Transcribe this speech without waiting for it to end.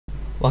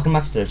Welcome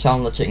back to the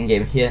channel, The Chicken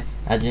Game here,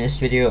 and in this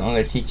video I'm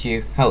going to teach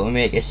you how to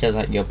make it so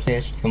that your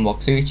players can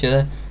walk through each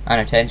other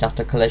and it turns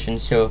after collision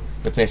so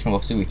the players can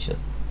walk through each other.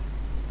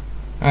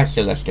 Alright,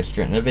 so let's get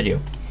straight into the video.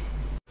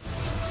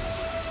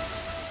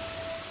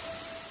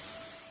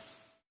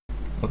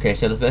 Okay,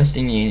 so the first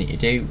thing you need to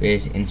do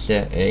is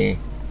insert a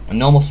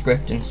normal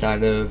script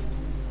inside of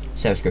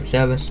script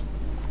service.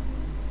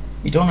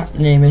 You don't have to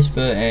name it,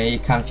 but you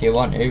can if you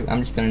want to.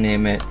 I'm just going to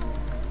name it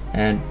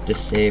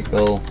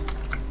disable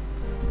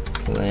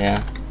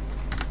player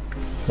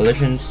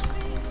collisions,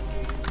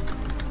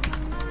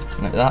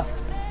 like that.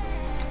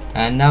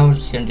 And now we're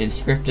just going to do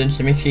the scripting,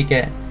 so make sure you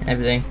get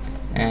everything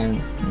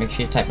and make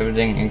sure you type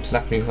everything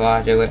exactly how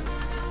I do it,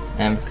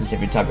 because if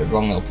you type it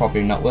wrong it'll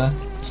probably not work,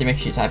 so make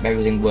sure you type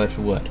everything word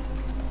for word.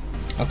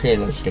 Okay,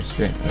 let's get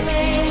straight into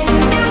it.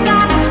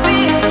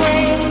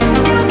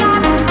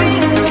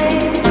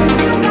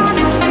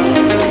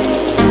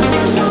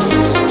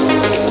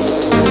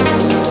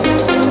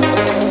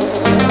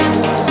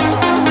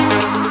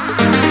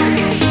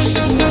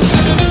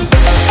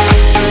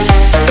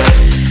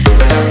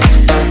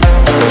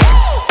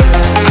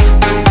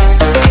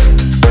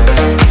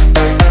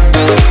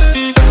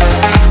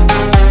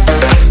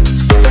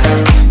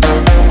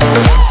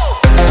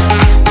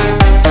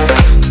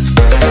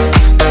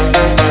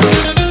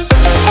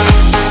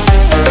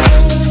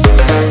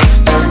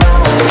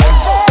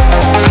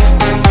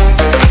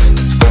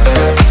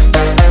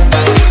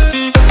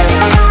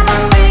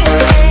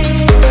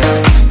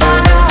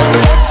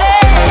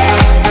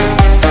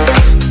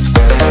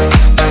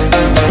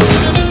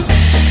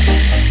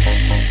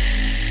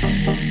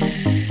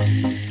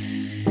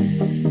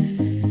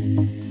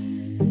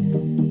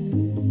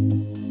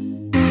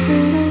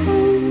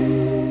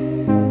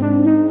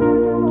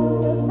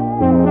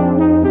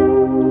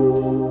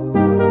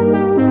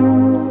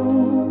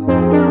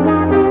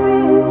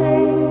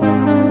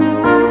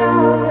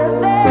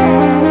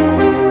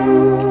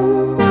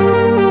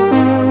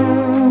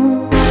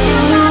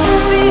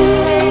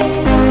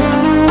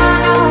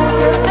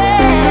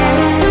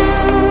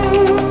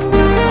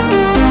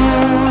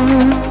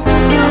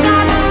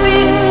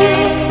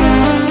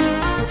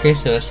 Okay,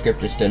 so the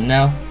script is done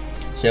now.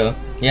 So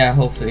yeah,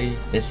 hopefully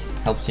this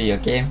helps you your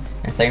game,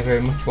 and thank you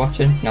very much for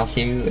watching, and I'll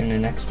see you in the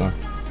next one.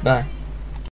 Bye.